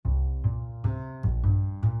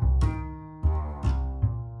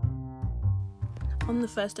On the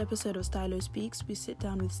first episode of Stylo Speaks, we sit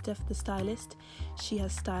down with Steph the stylist. She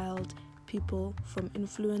has styled people from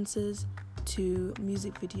influencers to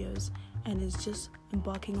music videos and is just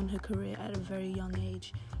embarking on her career at a very young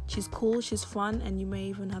age. She's cool, she's fun, and you may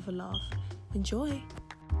even have a laugh. Enjoy.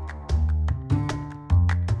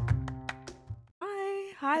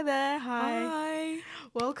 Hi there. Hi.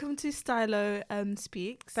 Welcome to Stylo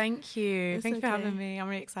Speaks. Thank you. It's Thank you for okay. having me. I'm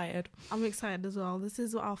really excited. I'm excited as well. This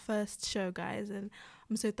is our first show, guys, and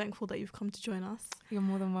I'm so thankful that you've come to join us. You're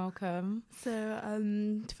more than welcome. So,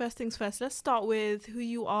 first things first, let's start with who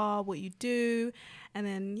you are, what you do, and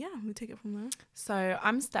then, we'll take it from there. So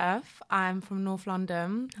I'm Steph. I'm from North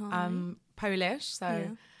London. Hi. I'm Polish. So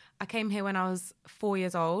Yeah. I came here when I was 4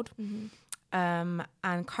 years old. Mm-hmm.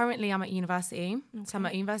 And currently I'm at university. So I'm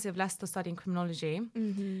Okay. at University of Leicester studying criminology.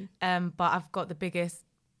 Mm-hmm. But I've got the biggest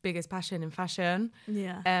passion in fashion.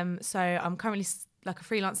 Yeah. So I'm currently like a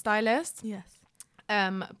freelance stylist. Yes.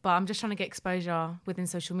 But I'm just trying to get exposure within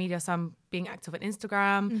social media. So I'm being active on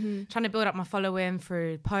Instagram, trying to build up my following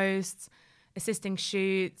through posts, assisting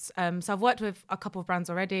shoots. So I've worked with a couple of brands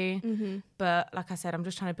already, but like I said, I'm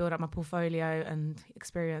just trying to build up my portfolio and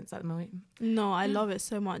experience at the moment. No, I love it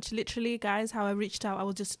so much. Literally, guys, how I reached out, I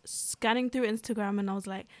was just scanning through Instagram and I was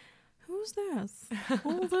like, who's this?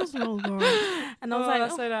 Who's this little girl? And I was like,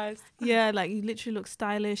 that's so nice. yeah, like you literally look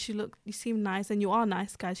stylish. You seem nice, and you are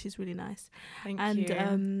nice, guys. She's really nice. Thank And you.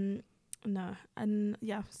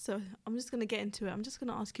 so I'm just gonna get into it. I'm just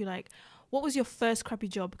gonna ask you, like, what was your first crappy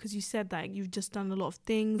job? Because you said that you've just done a lot of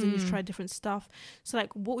things and you've tried different stuff. So,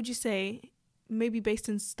 like, what would you say, maybe based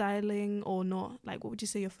in styling or not? Like, what would you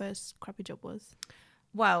say your first crappy job was?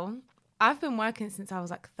 Well, I've been working since I was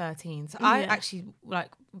like 13. So I actually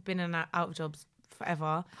like been in and out of jobs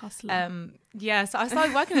forever. Hustler. So I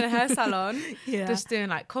started working in a hair salon, Yeah. just doing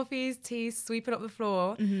like coffees, teas, sweeping up the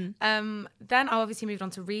floor. Then I obviously moved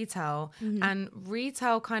on to retail, and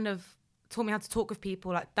retail kind of taught me how to talk with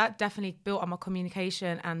people. Like that definitely built on my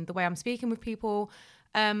communication and the way I'm speaking with people.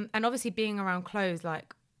 And obviously being around clothes,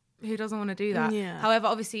 like who doesn't want to do that? Yeah. However,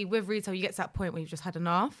 obviously with retail, you get to that point where you've just had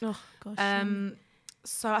enough. Oh gosh.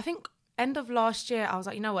 So I think end of last year, I was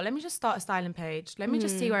like, you know what, let me just start a styling page. Let me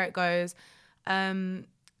just see where it goes. And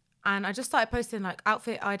I just started posting like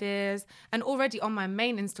outfit ideas. And already on my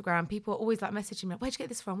main Instagram, people are always like messaging me, where'd you get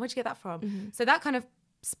this from? Where'd you get that from? So that kind of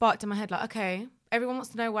sparked in my head, like, okay, everyone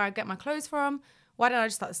wants to know where I get my clothes from. Why don't I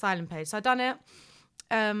just start the styling page? So I done it.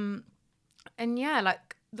 And yeah,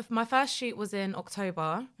 like my first shoot was in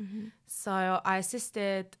October. So I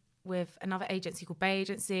assisted with another agency called Bay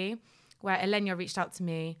Agency, where Elenia reached out to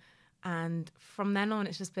me. And from then on,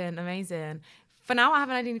 it's just been amazing. For now, I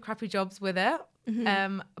haven't had any crappy jobs with it.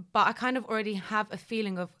 But I kind of already have a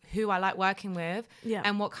feeling of who I like working with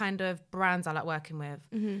and what kind of brands I like working with.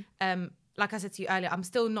 Like I said to you earlier, I'm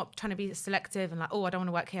still not trying to be selective and like, oh, I don't want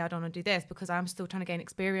to work here, I don't want to do this, because I'm still trying to gain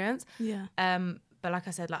experience. Yeah. But like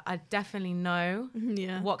I said, like I definitely know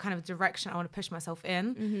what kind of direction I want to push myself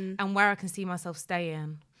in and where I can see myself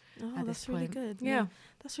staying. Oh, at that's this really point. good. Yeah.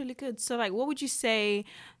 That's really good. So, like, what would you say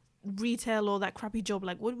retail or that crappy job,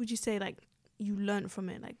 like, what would you say, like, you learned from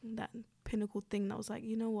it? Like, that pinnacle thing that was like,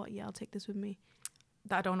 you know what? Yeah, I'll take this with me.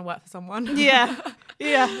 That I don't want to work for someone. Yeah.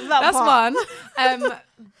 That's one.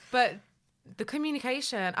 But the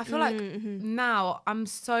communication, I feel like now I'm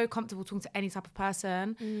so comfortable talking to any type of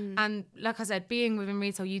person. And like I said, being within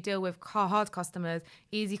retail, you deal with hard customers,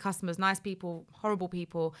 easy customers, nice people, horrible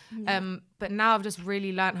people. But now I've just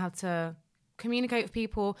really learned how to communicate with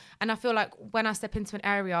people. And I feel like when I step into an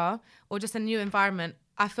area or just a new environment,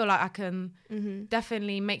 I feel like I can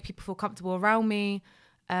definitely make people feel comfortable around me,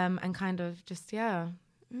 and kind of just, talk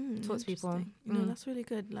to people. No, that's really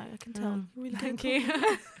good. Like, I can tell. Really Thank good.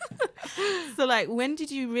 you. So, like, when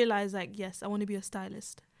did you realize, like, yes, I want to be a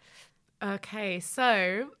stylist? Okay,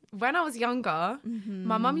 so when I was younger,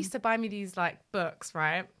 my mum used to buy me these like books,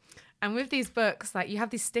 right? And with these books, like you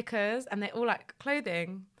have these stickers and they're all like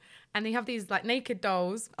clothing. And you have these like naked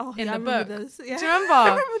dolls in the book. Those. Yeah. Do you remember? I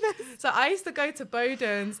remember those. So I used to go to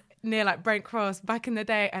Bowden's near like Brent Cross back in the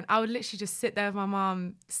day, and I would literally just sit there with my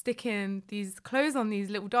mum sticking these clothes on these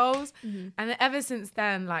little dolls. And then ever since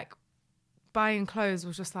then, like buying clothes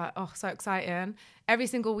was just like, oh, so exciting. Every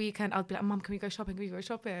single weekend I'd be like, Mum, can we go shopping? Can we go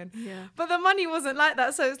shopping? Yeah. But the money wasn't like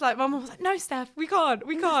that. So it's like my mum was like, no, Steph, we can't.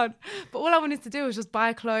 But all I wanted to do was just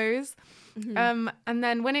buy clothes. And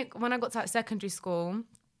then when I got to like secondary school,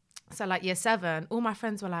 so like year 7, all my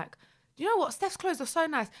friends were like, you know what? Steph's clothes are so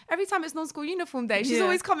nice. Every time it's non-school uniform day, she's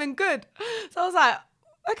always coming good. So I was like,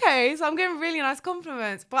 okay, so I'm getting really nice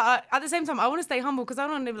compliments. But at the same time, I want to stay humble because I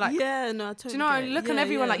don't want to be like, yeah, no, I totally do you know, I look at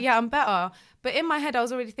everyone like, yeah, I'm better. But in my head, I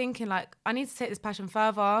was already thinking like, I need to take this passion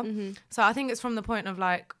further. So I think it's from the point of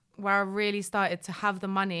like, where I really started to have the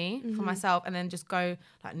money for myself and then just go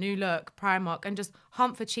like New Look, Primark and just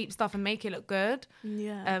hunt for cheap stuff and make it look good.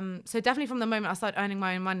 Yeah. So definitely from the moment I started earning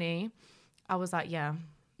my own money, I was like, yeah,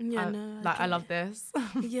 I love this.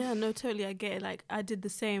 Yeah, no, totally, I get it. Like I did the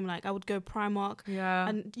same. Like I would go Primark,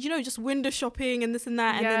 and just window shopping and this and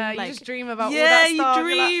that, and then like you just dream about all that stuff. You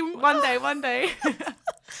dream like, one day.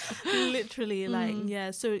 Literally,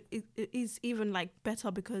 like So it is even like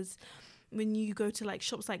better because when you go to like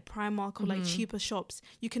shops like Primark or like cheaper shops,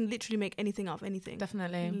 you can literally make anything out of anything.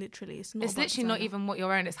 Definitely. Literally. It's literally not even what you're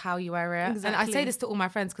wearing, it's how you wear it. Exactly. And I say this to all my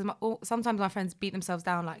friends because sometimes my friends beat themselves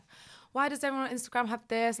down like, why does everyone on Instagram have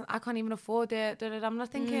this and I can't even afford it? I'm not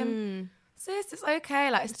thinking, sis, it's okay.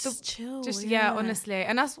 Like it's just chill. Just honestly.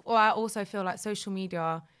 And that's why I also feel like social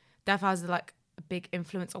media definitely has like a big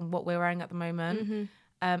influence on what we're wearing at the moment.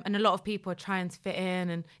 And a lot of people are trying to fit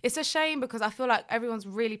in, and it's a shame because I feel like everyone's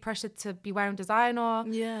really pressured to be wearing designer.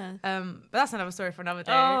 Yeah. But that's another story for another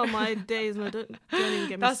day. Oh my days, no, don't even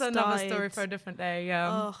get me that's started. Another story for a different day.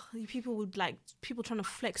 Yeah. People trying to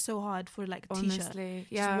flex so hard for like a t-shirt.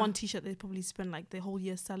 Yeah. Just one t-shirt they probably spend like the whole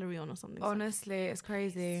year's salary on or something. Honestly, it's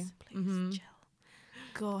crazy. Please chill.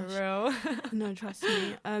 Gosh. For real. No, trust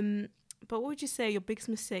me. But what would you say your biggest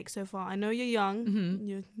mistake so far? I know you're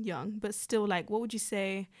young, but still, like, what would you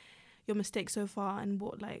say your mistake so far, and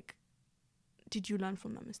what, like, did you learn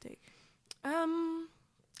from that mistake?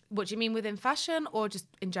 What do you mean within fashion or just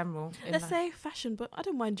in general? Let's say fashion, but I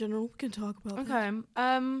don't mind general. We can talk about that.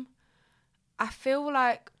 Okay. I feel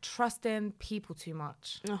like trusting people too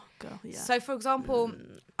much. Oh, girl, yeah. So, for example,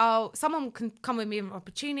 someone can come with me with an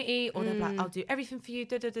opportunity, or they're like, I'll do everything for you,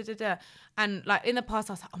 And like in the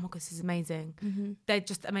past, I was like, oh my God, this is amazing. They're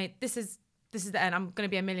just amazing. This is the end. I'm going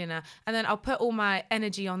to be a millionaire. And then I'll put all my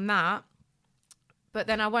energy on that. But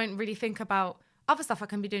then I won't really think about other stuff I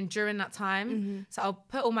can be doing during that time. So I'll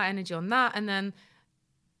put all my energy on that. And then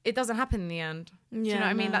it doesn't happen in the end. Do you know what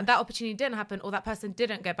I mean? Like that opportunity didn't happen, or that person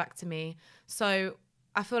didn't get back to me. So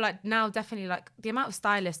I feel like now definitely like the amount of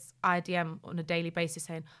stylists I DM on a daily basis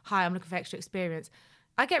saying, hi, I'm looking for extra experience.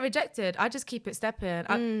 I get rejected. I just keep it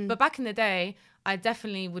stepping. But back in the day, I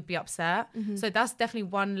definitely would be upset. So that's definitely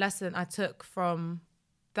one lesson I took from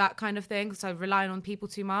that kind of thing. So relying on people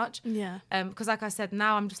too much. Yeah. Because like I said,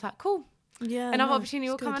 now I'm just like, cool. Yeah. Another opportunity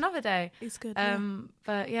will come another day. It's good.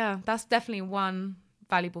 But yeah, that's definitely one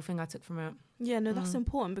valuable thing I took from it. Yeah, no, that's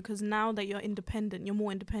important because now that you're independent, you're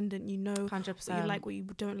more independent, you know 100%. what you like, what you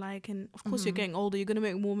don't like, and of course you're getting older, you're going to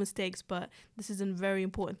make more mistakes, but this is a very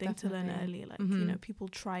important thing to learn early. Like, you know, people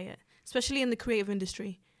try it, especially in the creative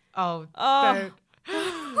industry. Don't.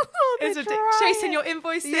 It's chasing your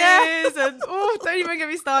invoices and don't even get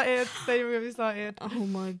me started. Oh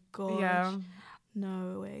my God. Yeah.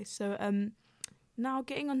 No way. So now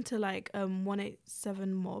getting onto like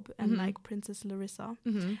 187 Mob and like Princess Larissa,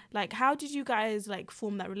 like how did you guys like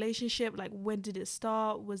form that relationship? Like when did it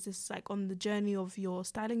start? Was this like on the journey of your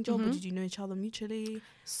styling job, or did you know each other mutually?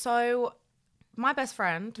 So my best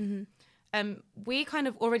friend, we kind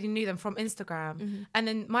of already knew them from Instagram, and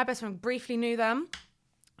then my best friend briefly knew them.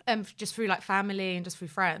 Just through like family and just through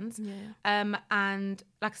friends. And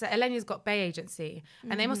like I said, Elenia's got Bay Agency,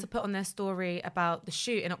 and they must have put on their story about the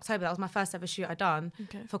shoot in October. That was my first ever shoot I done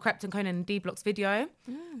for Krept and Konan and D Block's video.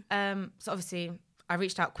 So obviously I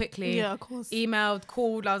reached out quickly, of course, emailed,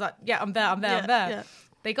 called. I was like, yeah, I'm there. Yeah.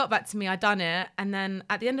 They got back to me, I done it, and then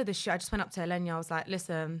at the end of the shoot I just went up to Elenia. I was like,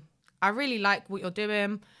 listen, I really like what you're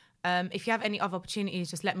doing. If you have any other opportunities,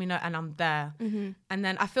 just let me know, and I'm there. And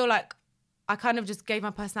then I feel like I kind of just gave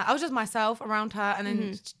my personality. I was just myself around her. And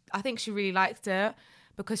then I think she really liked it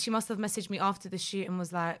because she must have messaged me after the shoot and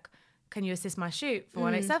was like, can you assist my shoot for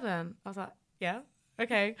 187? I was like, yeah,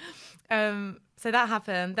 okay. So that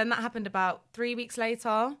happened. Then that happened about 3 weeks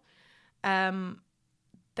later. Then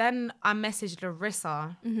I messaged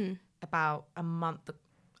Larissa about a month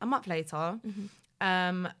later.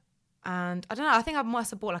 And I don't know, I think I must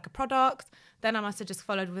have bought like a product. Then I must have just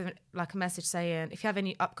followed with like a message saying, if you have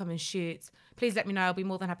any upcoming shoots, please let me know. I'll be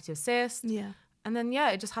more than happy to assist. Yeah. And then, yeah,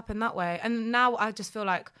 it just happened that way. And now I just feel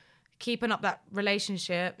like keeping up that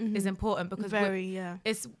relationship is important because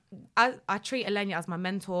I treat Elenia as my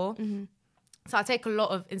mentor. So I take a lot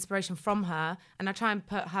of inspiration from her, and I try and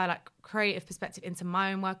put her like creative perspective into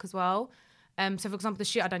my own work as well. So for example, the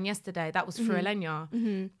shoot I done yesterday, that was through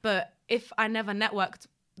Elenia. But if I never networked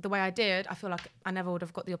the way I did, I feel like I never would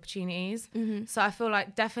have got the opportunities. Mm-hmm. So I feel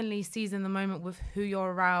like definitely seizing the moment with who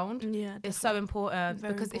you're around is so important.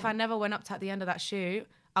 Very because important. if I never went up to at the end of that shoot,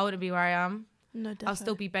 I wouldn't be where I am. No, definitely. I'll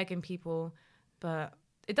still be begging people, but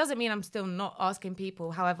it doesn't mean I'm still not asking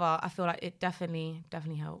people. However, I feel like it definitely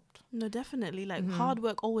helped. No, definitely. Like hard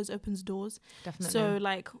work always opens doors. Definitely. So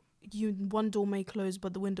like one door may close,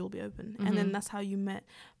 but the window will be open. And then that's how you met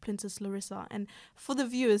Princess Larissa. And for the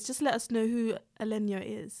viewers, just let us know who Elenia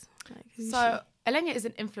is. Like, so Elenia is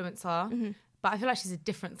an influencer, but I feel like she's a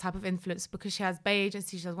different type of influencer because she has Bay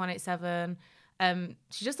Agency, she has 187.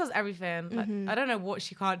 She just does everything. Like, I don't know what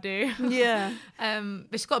she can't do. Yeah. But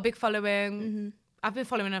she's got a big following. I've been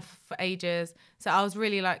following her for ages, so I was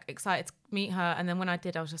really like excited to meet her. And then when I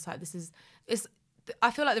did, I was just like,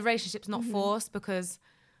 I feel like the relationship's not forced because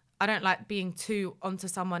I don't like being too onto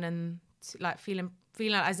someone and like feeling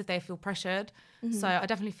like as if they feel pressured. So I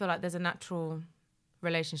definitely feel like there's a natural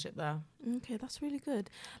relationship there. Okay, that's really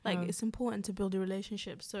good. Like it's important to build a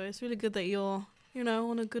relationship, so it's really good that you're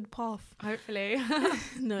on a good path. Hopefully.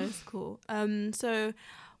 No, it's cool. So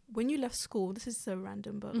when you left school, this is so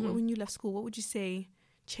random, but when you left school, what would you say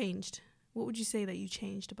changed? What would you say that you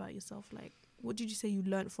changed about yourself? Like, what did you say you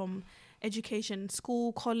learned from education,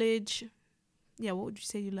 school, college? Yeah, what would you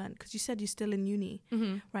say you learned? Because you said you're still in uni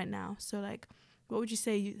right now. So, like, what would you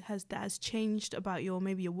say has changed about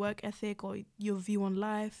maybe your work ethic or your view on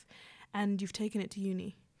life, and you've taken it to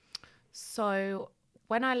uni? So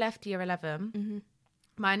when I left year 11,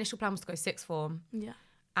 my initial plan was to go sixth form. Yeah.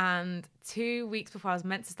 And 2 weeks before I was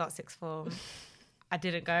meant to start sixth form, I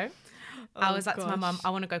didn't go. I was like to my mum, I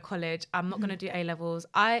want to go college. I'm not going to do A-levels.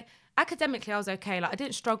 Academically, I was okay. Like, I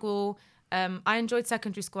didn't struggle. I enjoyed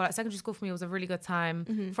secondary school. Like, secondary school for me was a really good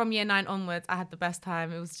time. From year 9 onwards, I had the best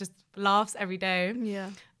time. It was just laughs every day. Yeah.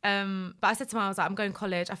 But I said to my mum, I was like, I'm going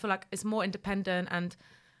college. I feel like it's more independent and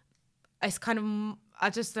it's kind of, I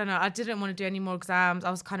just don't know. I didn't want to do any more exams.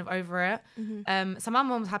 I was kind of over it. So my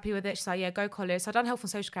mum was happy with it. She's like, yeah, go college. So I done health and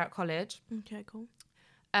social care at college. Okay, cool.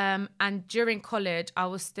 And during college, I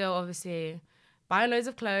was still obviously buying loads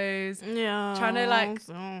of clothes. Yeah. Trying to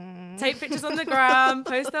like take pictures on the gram,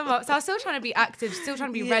 post them up. So I was still trying to be active, still trying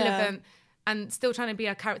to be relevant and still trying to be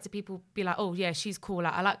a character people be like, oh yeah, she's cool.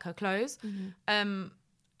 Like, I like her clothes. And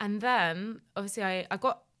then obviously I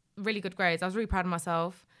got really good grades. I was really proud of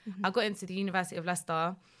myself. I got into the University of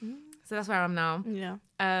Leicester. So that's where I am now. Yeah.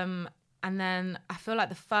 And then I feel like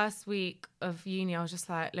the first week of uni, I was just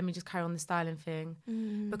like, let me just carry on the styling thing.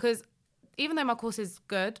 Because even though my course is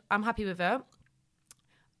good, I'm happy with it.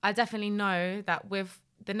 I definitely know that with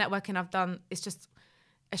the networking I've done, it's just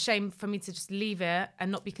a shame for me to just leave it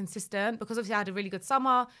and not be consistent. Because obviously I had a really good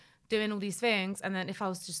summer doing all these things. And then if I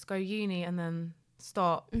was to just go uni and then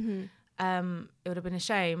stop, it would have been a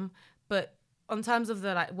shame. But on terms of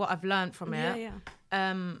the like what I've learned from it,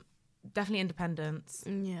 definitely independence.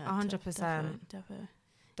 100%.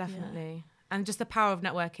 Definitely. And just the power of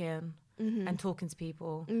networking and talking to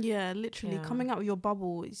people. Yeah, literally coming out of your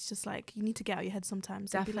bubble. It's just like you need to get out of your head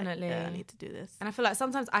sometimes. Definitely. Be like, I need to do this. And I feel like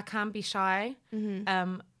sometimes I can be shy,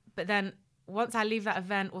 but then once I leave that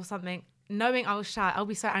event or something, knowing I was shy, I'll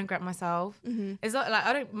be so angry at myself. It's not like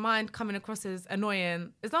I don't mind coming across as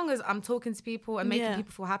annoying as long as I'm talking to people and making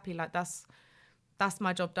people feel happy. Like that's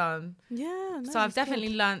my job done. Yeah. No, so I've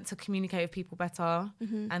definitely learned to communicate with people better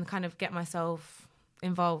and kind of get myself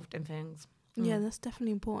involved in things. Yeah, that's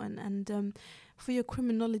definitely important. And for your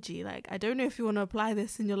criminology, like, I don't know if you want to apply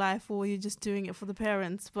this in your life or you're just doing it for the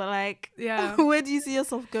parents, but like, where do you see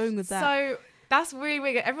yourself going with that? So that's really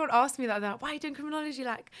weird. Everyone asked me that, they're like, why are you doing criminology?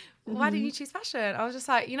 Like, why didn't you choose fashion? I was just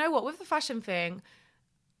like, you know what, with the fashion thing,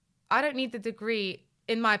 I don't need the degree,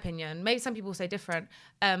 in my opinion. Maybe some people say different,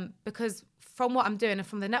 because from what I'm doing and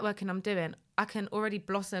from the networking I'm doing, I can already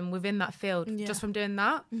blossom within that field just from doing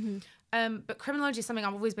that. But criminology is something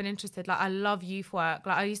I've always been interested. Like, I love youth work.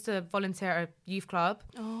 Like, I used to volunteer at a youth club.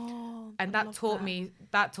 And that taught me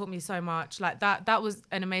so much. Like, that was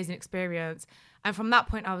an amazing experience. And from that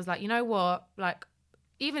point, I was like, you know what? Like,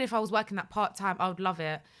 even if I was working that part-time, I would love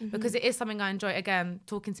it because it is something I enjoy. Again,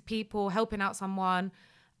 talking to people, helping out someone.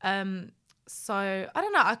 So I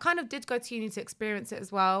don't know. I kind of did go to uni to experience it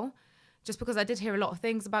as well. Just because I did hear a lot of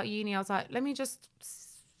things about uni, I was like, let me just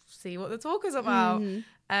see what the talk is about.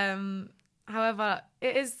 However,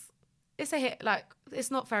 it's a hit. Like,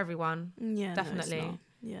 it's not for everyone. Yeah, definitely. No, it's not.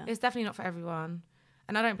 Yeah, it's definitely not for everyone.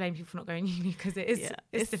 And I don't blame people for not going uni because it's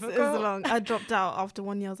difficult. It's long. I dropped out after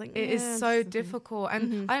 1 year. I was like, it is so difficult.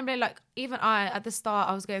 And I don't blame, like, even at the start,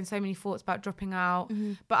 I was getting so many thoughts about dropping out.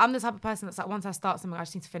 But I'm the type of person that's like, once I start something, I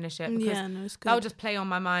just need to finish it. Because it's good. that will just play on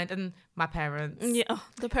my mind. And my parents. Yeah,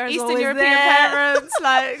 the parents Eastern always European there. parents,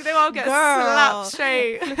 like, they won't get slapped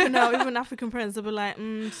straight. Flipping out. Even African parents, they'll be like,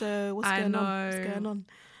 so what's going on? What's going on?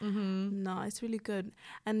 No, it's really good.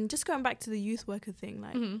 And just going back to the youth worker thing,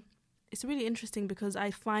 like, it's really interesting because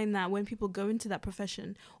I find that when people go into that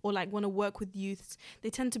profession or like want to work with youths, they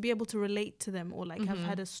tend to be able to relate to them or like have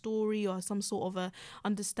had a story or some sort of a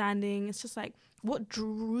understanding. It's just like, what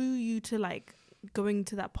drew you to like going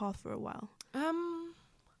to that path for a while?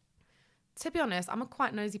 To be honest, I'm a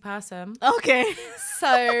quite nosy person. Okay.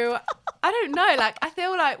 So I don't know. Like, I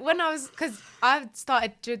feel like because I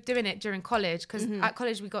started doing it during college, because at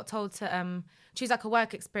college we got told to choose like a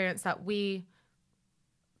work experience that we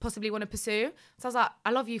possibly want to pursue. So I was like, I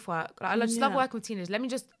love youth work. Like, I just love working with teenagers. Let me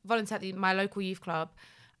just volunteer at my local youth club.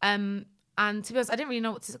 And to be honest, I didn't really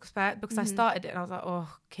know what to expect because I started it and I was like, oh,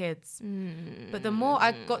 kids. But the more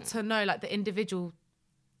I got to know like the individual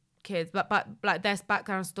kids, but like their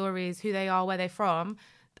background stories, who they are, where they're from,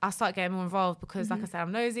 I started getting more involved because like I said,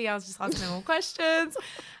 I'm nosy. I was just asking them more questions.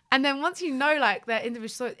 And then once you know like their individual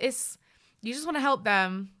stories, you just want to help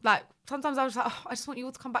them. Like sometimes I was like, oh, I just want you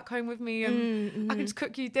all to come back home with me and I can just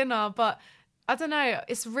cook you dinner. But I don't know,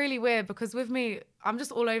 it's really weird because with me, I'm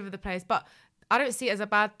just all over the place. But I don't see it as a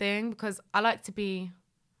bad thing because I like to be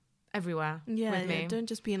everywhere with me. Don't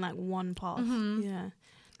just be in like one path.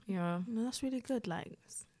 No, that's really good. Like,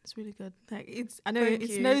 it's really good. Like, I know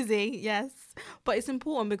it's nosy, yes, but it's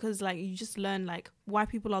important because like you just learn like why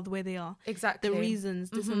people are the way they are. Exactly. The reasons,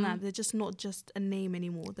 this and that. They're just not just a name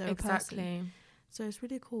anymore. They're a person. So it's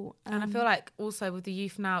really cool. And I feel like also with the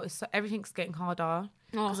youth now, everything's getting harder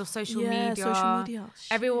because of social media.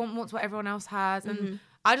 Everyone wants what everyone else has, and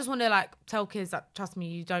I just want to like tell kids that, trust me,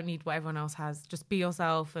 you don't need what everyone else has. Just be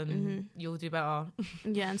yourself and you'll do better.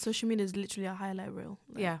 And social media is literally a highlight reel.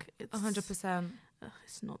 Like, it's 100%.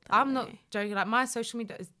 It's not that I'm way. not joking. Like, my social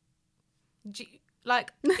media is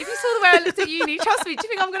like, if you saw the way I looked at uni, trust me, do you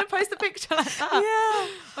think I'm going to post a picture like that?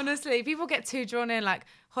 Yeah. Honestly, people get too drawn in, like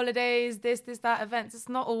holidays, this, that, events. It's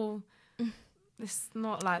not all... It's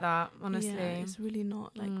not like that, honestly. Yeah, it's really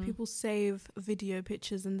not. Like, people save video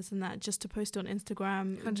pictures and this and that just to post it on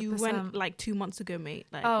Instagram. 100%. You went like 2 months ago, mate.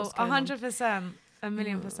 Like, 100%.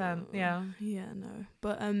 1,000,000%. Yeah. Yeah, no.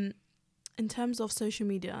 But in terms of social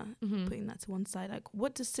media, putting that to one side, like,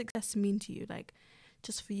 what does success mean to you? Like,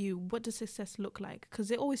 just for you, what does success look like? Because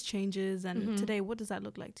it always changes. And today, what does that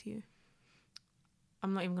look like to you?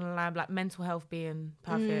 I'm not even going to lie. Like, mental health being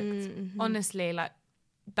perfect. Honestly, like,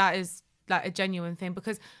 that is... like a genuine thing,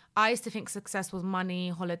 because I used to think success was money,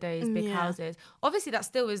 holidays, big houses. Obviously that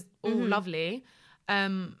still is all lovely,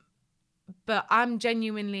 but I'm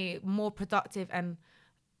genuinely more productive and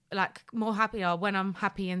like more happier when I'm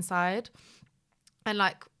happy inside. And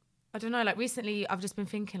like, I don't know, like recently I've just been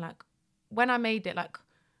thinking, like, when I made it, like,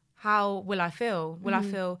 how will I feel? Will I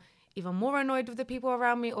feel even more annoyed with the people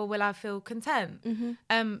around me, or will I feel content?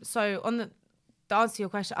 So on the answer to your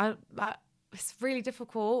question, it's really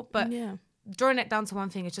difficult, but drawing it down to one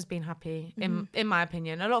thing is just being happy, in my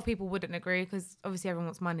opinion. A lot of people wouldn't agree because obviously everyone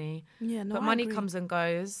wants money. But money comes and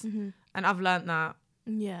goes, and I've learned that.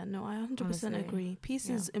 Yeah, no, I 100% honestly agree. Peace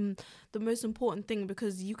is the most important thing,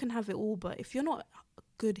 because you can have it all, but if you're not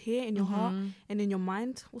good here in your heart and in your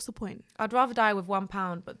mind, what's the point? I'd rather die with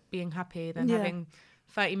 £1 but being happy than having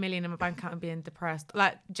 30 million in my bank account and being depressed.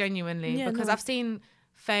 Like, genuinely, because I've seen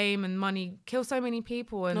fame and money kill so many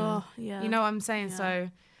people, and you know what I'm saying? So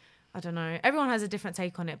I don't know, everyone has a different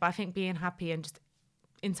take on it, but I think being happy and just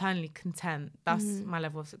internally content, that's my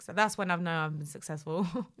level of success. That's when I've known I've been successful.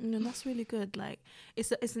 No, that's really good. Like,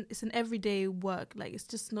 it's an everyday work. Like, it's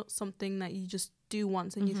just not something that you just do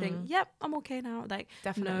once and you think, yep, I'm okay now. Like,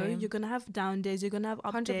 definitely, no, you're gonna have down days, you're gonna have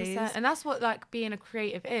up 100%. Days, and that's what like being a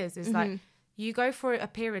creative is like, you go for a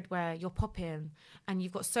period where you're popping and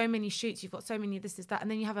you've got so many shoots, you've got so many this, that,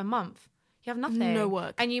 and then you have a month. You have nothing. No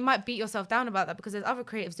work. And you might beat yourself down about that because there's other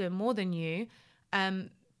creatives doing more than you.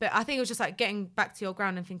 But I think it was just like getting back to your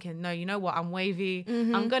ground and thinking, no, you know what? I'm wavy.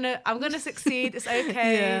 I'm gonna succeed. It's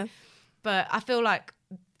okay. But I feel like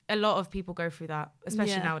a lot of people go through that,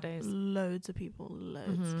 especially nowadays. Loads of people,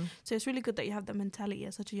 loads. So it's really good that you have that mentality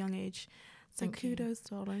at such a young age. So kudos,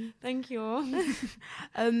 darling. Thank you.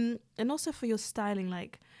 And also for your styling,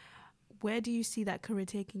 like, where do you see that career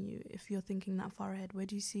taking you? If you're thinking that far ahead, where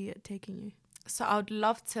do you see it taking you? So I would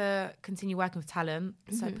love to continue working with talent.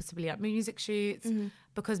 So possibly like music shoots,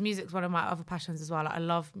 because music's one of my other passions as well. Like, I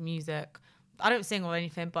love music. I don't sing or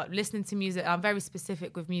anything, but listening to music, I'm very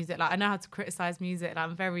specific with music. Like I know how to criticize music, and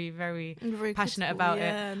I'm very, very passionate critical, about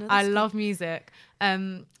yeah, it. no, I that's love music.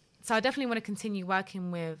 So I definitely want to continue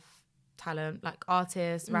working with talent, like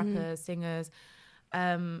artists, rappers, singers.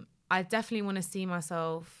 I definitely want to see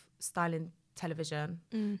myself styling television.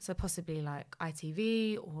 So possibly like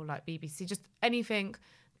ITV or like BBC, just anything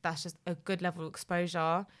that's just a good level of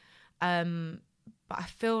exposure. But I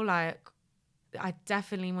feel like I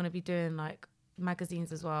definitely want to be doing like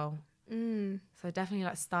magazines as well. So definitely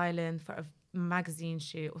like styling for a magazine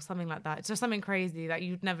shoot or something like that. It's just something crazy that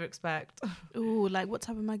you'd never expect. Ooh, like what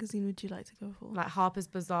type of magazine would you like to go for? Like Harper's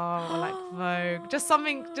Bazaar or like Vogue. Just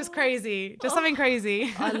something just crazy. Just something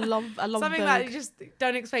crazy. I love something Vogue. that you just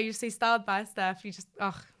don't expect. You see styled by Steph. You just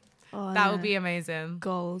that would be amazing.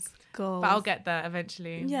 Goals. But I'll get there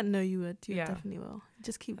eventually. Yeah, no, you would. You definitely will.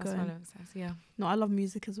 Just keep That's going. my success, yeah. No, I love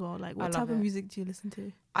music as well. Like, what type of music do you listen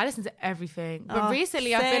to? I listen to everything. But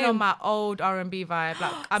recently, I've been on my old R&B vibe.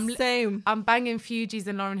 Like, I'm banging Fugees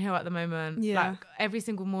and Lauryn Hill at the moment. Yeah. Like, every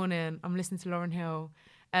single morning, I'm listening to Lauryn Hill.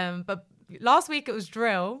 But last week, it was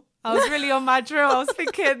drill. I was really on my drill. I was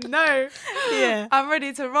thinking, no. Yeah. I'm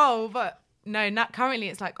ready to roll. But no, currently,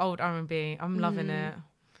 it's like old R&B. I'm loving it.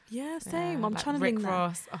 Yeah, same. I'm like trying to Rick think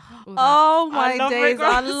Ross. Oh my days.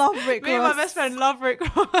 I love Rick Ross. Me and my best friend love Rick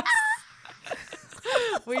Ross.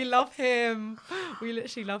 We love him. We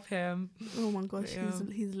literally love him. Oh my gosh,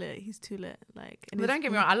 he's lit. He's too lit. Like, but don't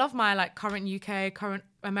get me wrong, I love my like current UK, current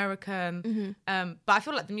American. But I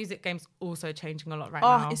feel like the music game's also changing a lot right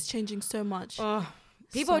now. Oh, it's changing so much.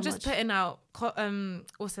 People are just putting out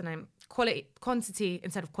what's the name? Quantity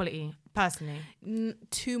instead of quality, personally.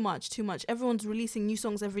 Too much. Everyone's releasing new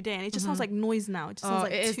songs every day, and it just sounds like noise now. It just sounds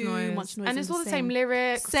like too much noise. And it's all the same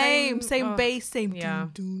lyrics. Same bass, same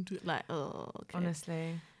like, okay.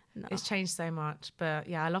 Honestly. No. It's changed so much. But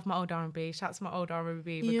yeah, I love my old R&B. Shout out to my old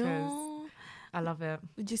R&B because I love it.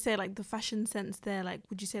 Would you say like the fashion sense there, like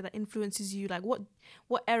would you say that influences you? Like what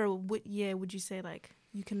era, what year would you say like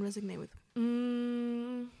you can resonate with?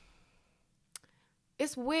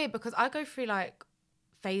 It's weird because I go through like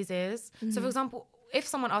phases. So for example, if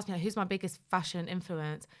someone asks me like, who's my biggest fashion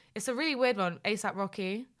influence, it's a really weird one. A$AP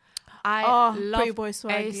Rocky. I love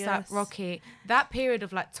A$AP Rocky. That period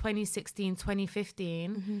of like 2016,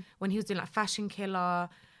 2015, when he was doing like Fashion Killer,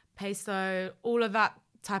 Peso, all of that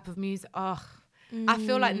type of music. I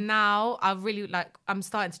feel like now I'm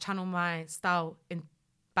starting to channel my style in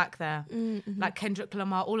back there, like Kendrick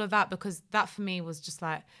Lamar, all of that, because that for me was just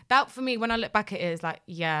like, that for me, when I look back at it, is like,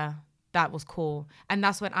 yeah, that was cool. And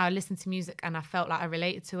that's when I listened to music and I felt like I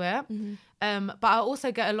related to it. But I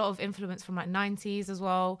also get a lot of influence from like 90s as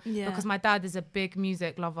well, because my dad is a big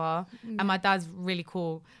music lover and my dad's really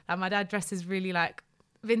cool. Like my dad dresses really like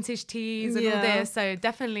vintage tees and all this, so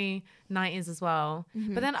definitely 90s as well.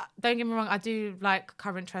 But then don't get me wrong, I do like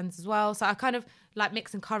current trends as well, so I kind of like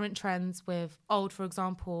mixing current trends with old, for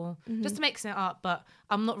example, just to mix it up. But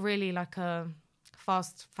I'm not really like a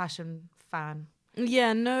fast fashion fan.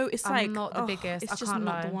 It's I'm like not the biggest. It's I just can't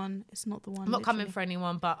not lie. the one. It's not the one. I'm not coming for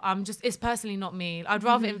anyone, but it's personally not me. I'd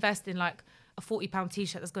rather invest in like a £40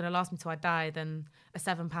 t-shirt that's going to last me till I die than a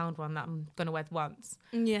 £7 one that I'm going to wear once.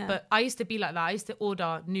 But I used to be like that. I used to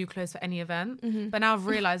order new clothes for any event, but now I've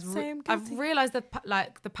realized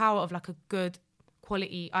the power of like a good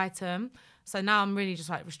quality item. So now I'm really just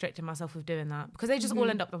like restricting myself with doing that, because they just all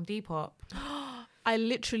end up on Depop. I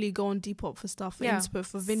literally go on Depop for stuff, for inspo,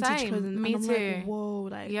 for vintage clothing. Me and I'm too. like, whoa,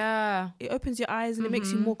 like, it opens your eyes and it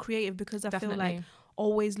makes you more creative, because I feel like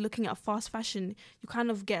always looking at fast fashion, you kind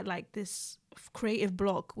of get like this creative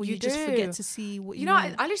block where you just forget to see what you want. I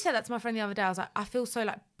literally said that to my friend the other day. I was like, I feel so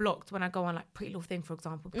like blocked when I go on like Pretty Little Thing, for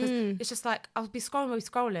example, because it's just like I'll be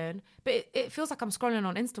scrolling, but it feels like I'm scrolling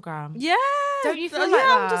on Instagram. Don't you feel like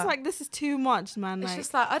that? I'm just like, this is too much, man. It's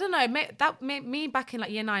just like, I don't know, me back in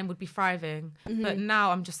like year 9 would be thriving, but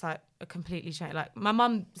now I'm just like a completely changed. Like my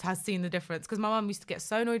mum has seen the difference, because my mum used to get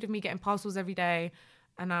so annoyed with me getting parcels every day,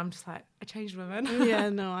 and now I'm just like a changed woman.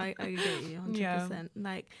 I get you 100%.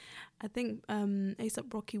 Like I think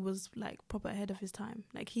A$AP Rocky was like proper ahead of his time.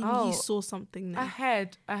 Like he saw something there.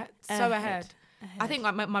 Ahead. I think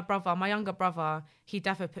like my younger brother, he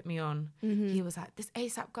definitely put me on. He was like, this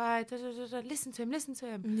A$AP guy, listen to him. So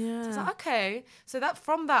I was like, okay. So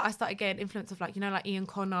from that, I started getting influence of like, you know, like Ian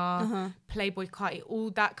Connor, Playboy Carti, all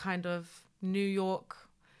that kind of New York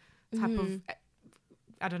type of,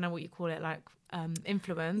 I don't know what you call it, like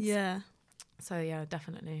influence. So yeah,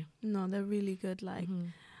 definitely. No, they're really good. Like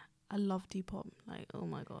I love Depop. Like, oh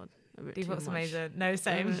my God. Depop's amazing. No,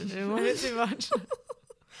 same. A bit too much.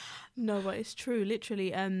 No, but it's true.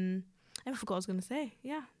 Literally. I forgot what I was going to say.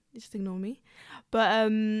 Yeah. Just ignore me.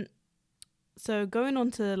 But so going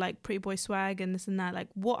on to like Pretty Boy swag and this and that, like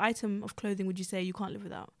what item of clothing would you say you can't live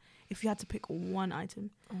without? If you had to pick one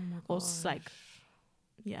item. Oh my god. Or like,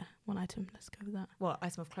 yeah, one item. Let's go with that. What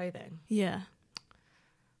item of clothing? Yeah.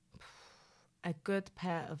 A good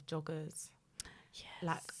pair of joggers. Yes.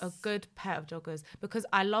 Like a good pair of joggers, because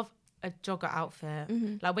I love a jogger outfit.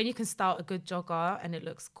 Like when you can style a good jogger and it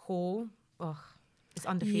looks cool. Ugh. It's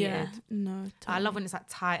undefeated. Yeah, no. Totally. I love when it's like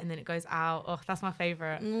tight and then it goes out. Oh, that's my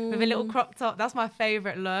favorite. With a little crop top, that's my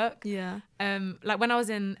favorite look. Yeah. Like when I was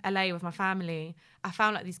in LA with my family, I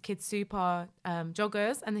found like these Kids Super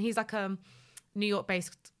joggers, and he's like a New York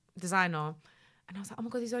based designer. And I was like, oh my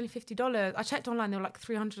God, these are only $50. I checked online, they were like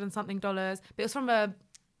 $300 and something, but it was from a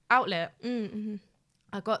outlet.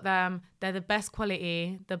 I got them. They're the best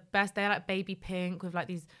quality, the best. They're like baby pink with like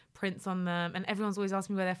these prints on them, and everyone's always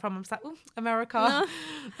asking me where they're from. I'm just like, oh, America. No.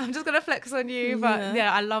 I'm just gonna flex on you, but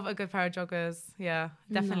yeah, I love a good pair of joggers. Yeah,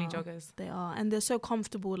 definitely joggers. They are, and they're so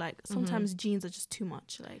comfortable. Like sometimes jeans are just too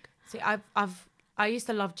much. Like, see, I used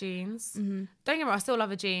to love jeans. Don't get me wrong, I still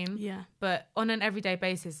love a jean. Yeah, but on an everyday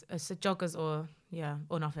basis, it's a joggers or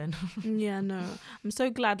nothing. Yeah, no, I'm so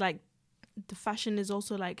glad like the fashion is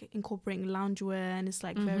also like incorporating loungewear, and it's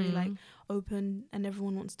like very like open, and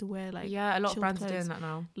everyone wants to wear like a lot of brands clothes. are doing that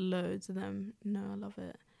now. Loads of them. No, I love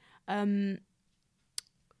it.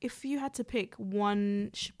 If you had to pick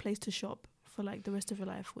one place to shop for like the rest of your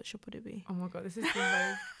life, what shop would it be? Oh my God, this is the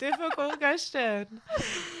most difficult question.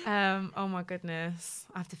 Oh my goodness,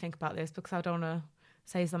 I have to think about this because I don't want to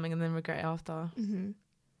say something and then regret it after.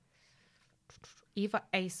 Either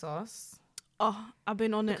ASOS. Oh, I've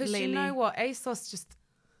been on it lately. Because you know what? ASOS just,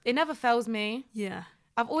 it never fails me. Yeah.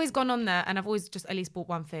 I've always gone on there and I've always just at least bought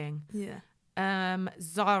one thing. Yeah.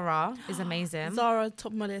 Zara is amazing. Zara,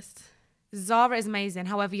 top of my list. Zara is amazing.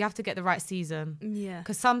 However, you have to get the right season. Yeah.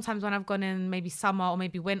 Because sometimes when I've gone in maybe summer or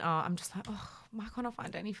maybe winter, I'm just like, oh, why can't I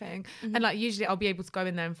find anything? And like usually I'll be able to go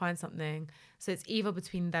in there and find something. So it's either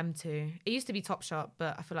between them two. It used to be Topshop,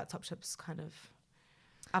 but I feel like Topshop's kind of,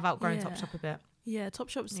 I've outgrown Topshop a bit. Yeah,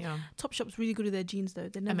 Topshop's really good with their jeans though.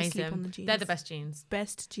 They never sleep on the jeans. They're the best jeans.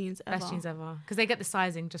 Best jeans ever. Best jeans ever. Because they get the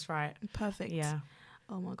sizing just right. Perfect. Yeah.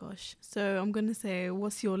 Oh my gosh. So I'm gonna say,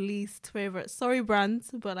 what's your least favorite? Sorry, brands,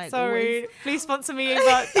 but like, sorry, please sponsor me,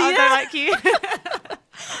 but I don't like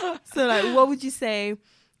you. So like, what would you say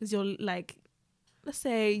is your like? Let's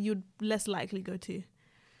say you'd less likely go to.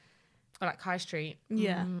 Or like High Street.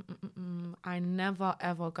 Yeah. I never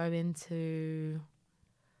ever go into.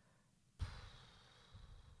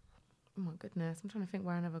 Oh my goodness, I'm trying to think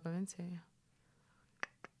where I never go into.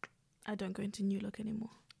 I don't go into New Look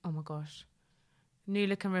anymore. Oh my gosh. New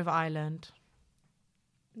Look and River Island.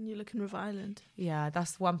 New Look and River Island. Yeah,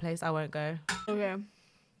 that's one place I won't go. Okay.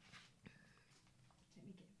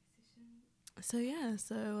 So yeah,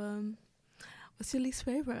 what's your least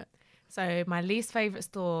favourite? So my least favourite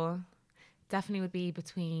store definitely would be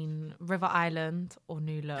between River Island or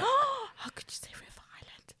New Look. How could you say River Island?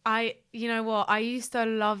 You know what? I used to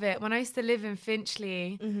love it. When I used to live in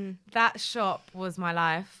Finchley, that shop was my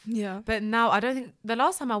life. Yeah. But now I don't think, the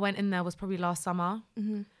last time I went in there was probably last summer.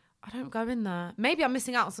 I don't go in there. Maybe I'm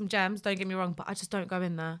missing out on some gems, don't get me wrong, but I just don't go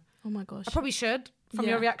in there. Oh my gosh. I probably should from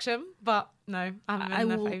your reaction, but no, I haven't been in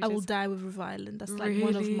there for ages. I will die with River Island. That's like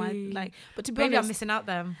one of my, like, but to be maybe honest, I'm missing out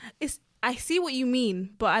then. I see what you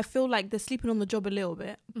mean, but I feel like they're sleeping on the job a little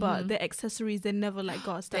bit. But the accessories, they never like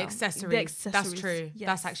got us down. The accessories. That's true. Yes.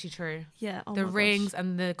 That's actually true. Yeah. Oh the rings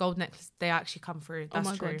and the gold necklace, they actually come through.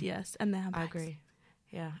 That's true. God, yes. And their handbags. I agree.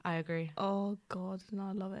 Yeah, I agree. Oh God, no,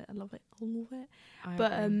 I love it. I love it.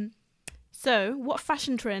 But so what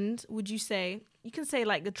fashion trend would you say? You can say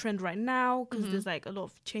like the trend right now because there's like a lot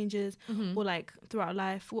of changes, or like throughout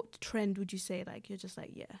life. What trend would you say like you're just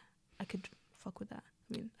like, yeah, I could fuck with that.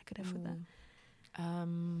 I mean, I could F with that.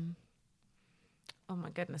 Oh my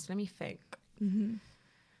goodness, let me think.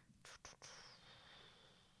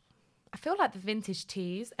 I feel like the vintage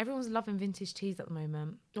tees. Everyone's loving vintage tees at the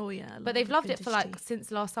moment. Oh yeah, but they've loved it for like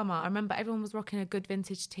since last summer. I remember everyone was rocking a good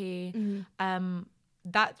vintage tee.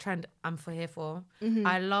 That trend I'm here for.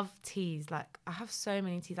 I love tees. Like I have so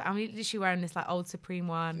many tees. Like, I'm literally wearing this like old Supreme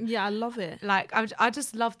one. Yeah, I love it. Like I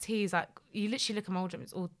just love tees. Like you literally look at my wardrobe,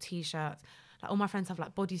 it's all t-shirts. Like all my friends have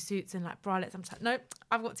like bodysuits and like bralettes. I'm just like, nope,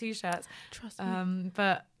 I've got t-shirts. Trust me.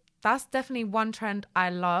 But that's definitely one trend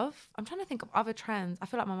I love. I'm trying to think of other trends. I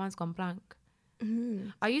feel like my mind's gone blank.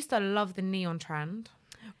 I used to love the neon trend.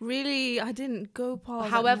 Really? I didn't go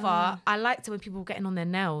past. However, I liked it when people were getting on their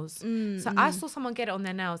nails. So I saw someone get it on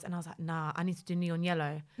their nails and I was like, nah, I need to do neon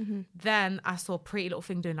yellow. Then I saw Pretty Little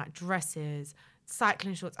Thing doing like dresses,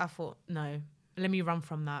 cycling shorts. I thought, no, let me run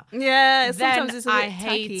from that. Yeah, Then sometimes it's a bit I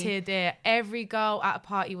tacky. hated it. Every girl at a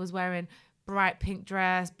party was wearing bright pink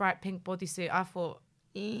dress, bright pink bodysuit. I thought,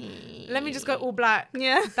 let me just go all black.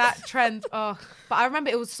 Yeah. That trend. Oh, but I remember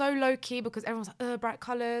it was so low key because everyone was like, bright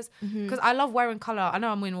colors. Because I love wearing color. I know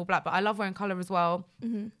I'm wearing all black, but I love wearing color as well.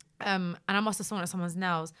 And I must have saw it at someone's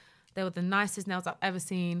nails. They were the nicest nails I've ever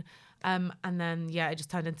seen. And then it just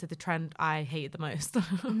turned into the trend I hated the most.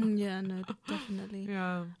 Yeah, no, definitely.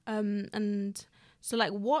 Yeah. And so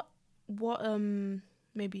like what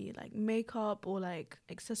maybe like makeup or like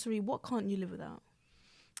accessory, what can't you live without?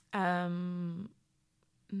 I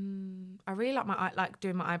really like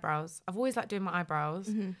doing my eyebrows. I've always liked doing my eyebrows.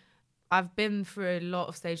 I've been through a lot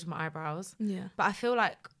of stages with my eyebrows. Yeah. But I feel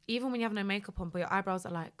like even when you have no makeup on, but your eyebrows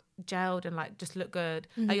are like gelled and like just look good,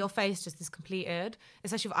 like your face just is completed,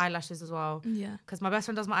 especially with eyelashes as well. Yeah. Because my best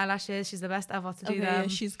friend does my eyelashes. She's the best ever to do them. Yeah,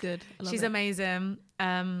 she's good. She's amazing.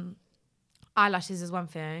 Eyelashes is one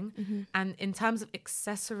thing. And in terms of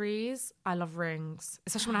accessories, I love rings,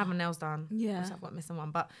 especially when I have my nails done. Yeah. Obviously I've got missing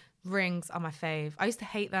one, but rings are my fave. I used to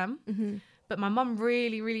hate them. But my mum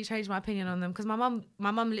really, really changed my opinion on them because my mum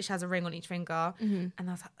literally has a ring on each finger. And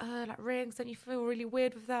I was like, like rings, don't you feel really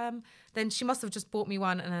weird with them? Then she must have just bought me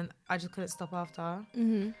one and then I just couldn't stop after.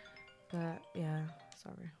 But yeah,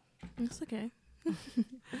 sorry. It's okay.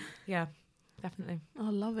 Yeah, definitely. I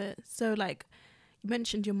love it. So like, you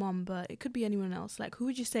mentioned your mum, but it could be anyone else. Like, who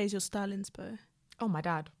would you say is your style inspo? Oh, my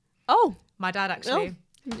dad. Oh. My dad, actually.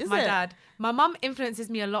 Is my it? dad. My mum influences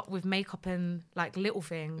me a lot with makeup and like little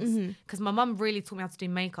things because my mum really taught me how to do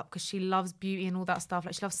makeup because she loves beauty and all that stuff.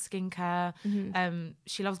 Like she loves skincare.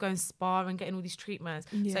 She loves going spa and getting all these treatments.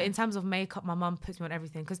 So in terms of makeup, my mum puts me on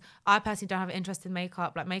everything because I personally don't have an interest in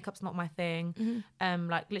makeup. Like makeup's not my thing.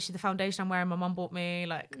 Like literally the foundation I'm wearing, my mum bought me.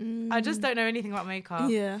 Like I just don't know anything about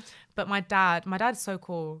makeup. Yeah. But my dad's so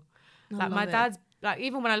cool. Like my it. dad's like,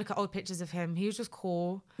 even when I look at old pictures of him, he was just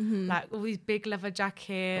cool. Like all these big leather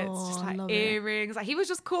jackets, just like earrings. Like he was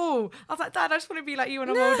just cool. I was like, Dad, I just want to be like you when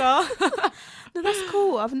I'm older. No, that's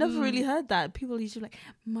cool. I've never really heard that. People usually like,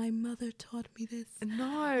 my mother taught me this.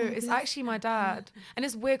 No, it's actually my dad. And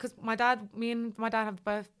it's weird because me and my dad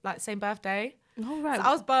have same birthday. Oh, right. So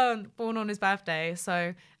I was born on his birthday.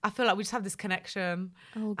 So I feel like we just have this connection.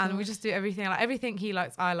 Oh, and we just do everything. Like everything he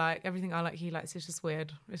likes, I like. Everything I like, he likes. It's just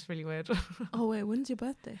weird. It's really weird. Oh, wait, when's your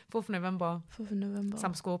birthday? 4th of November. 4th of November. So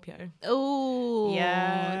I'm Scorpio. Oh.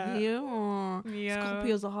 Yeah. Yeah.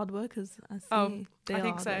 Scorpios are hard workers, I see. Oh, They I are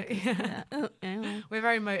think hard so. workers. Yeah. Yeah. We're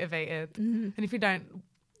very motivated. And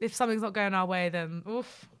if something's not going our way, then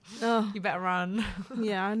oof, you better run.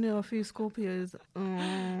 Yeah, I know a few Scorpios.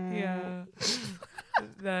 Yeah.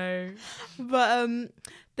 No. But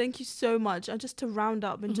thank you so much. Just to round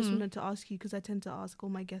up and just wanted to ask you, because I tend to ask all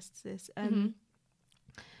my guests this.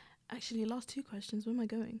 Actually, last 2 questions. Where am I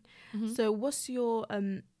going? So what's your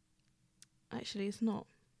actually it's not.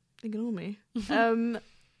 Ignore me.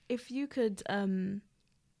 If you could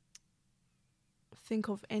think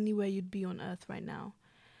of anywhere you'd be on Earth right now,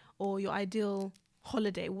 or your ideal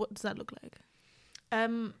holiday, what does that look like?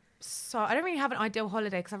 So I don't really have an ideal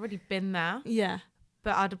holiday because I've already been there. Yeah.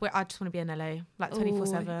 But I just want to be in LA, like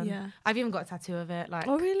 24/7. Yeah. I've even got a tattoo of it. Like.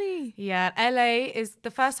 Oh, really? Yeah. LA is the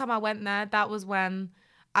first time I went there. That was when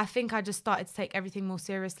I think I just started to take everything more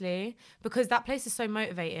seriously because that place is so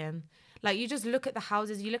motivating. Like you just look at the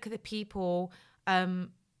houses, you look at the people.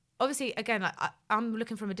 Obviously, again, like I'm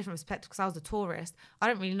looking from a different perspective because I was a tourist. I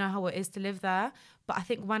don't really know how it is to live there. But I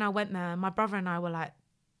think when I went there, my brother and I were like,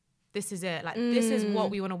 this is it. Like, this is what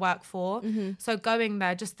we want to work for. So going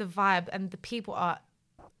there, just the vibe and the people are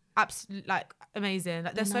absolutely like amazing.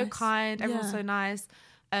 Like they're so kind. Everyone's so nice.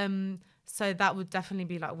 So that would definitely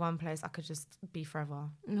be like one place I could just be forever.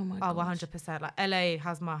 Oh my god. 100%. Like LA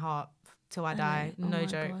has my heart till I die. No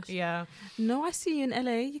joke. Gosh. Yeah. No, I see you in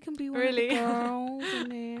LA. You can be one of the girls in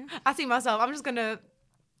there. I see myself. I'm just gonna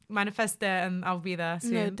manifest there and I'll be there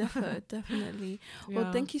soon. No, definitely. Yeah.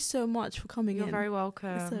 Well, thank you so much for coming in. You're very welcome.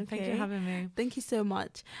 Okay. Thank you for having me. Thank you so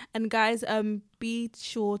much. And guys, be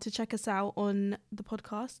sure to check us out on the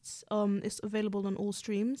podcasts. It's available on all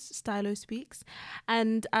streams, Stylo Speaks.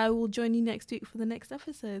 And I will join you next week for the next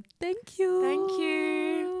episode. Thank you. Thank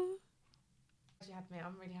you. You had me.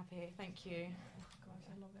 I'm really happy. Thank you. Oh, gosh,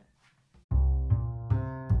 I love it.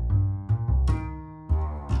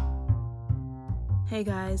 Hey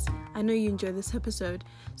guys, I know you enjoyed this episode,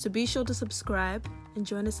 so be sure to subscribe and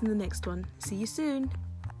join us in the next one. See you soon.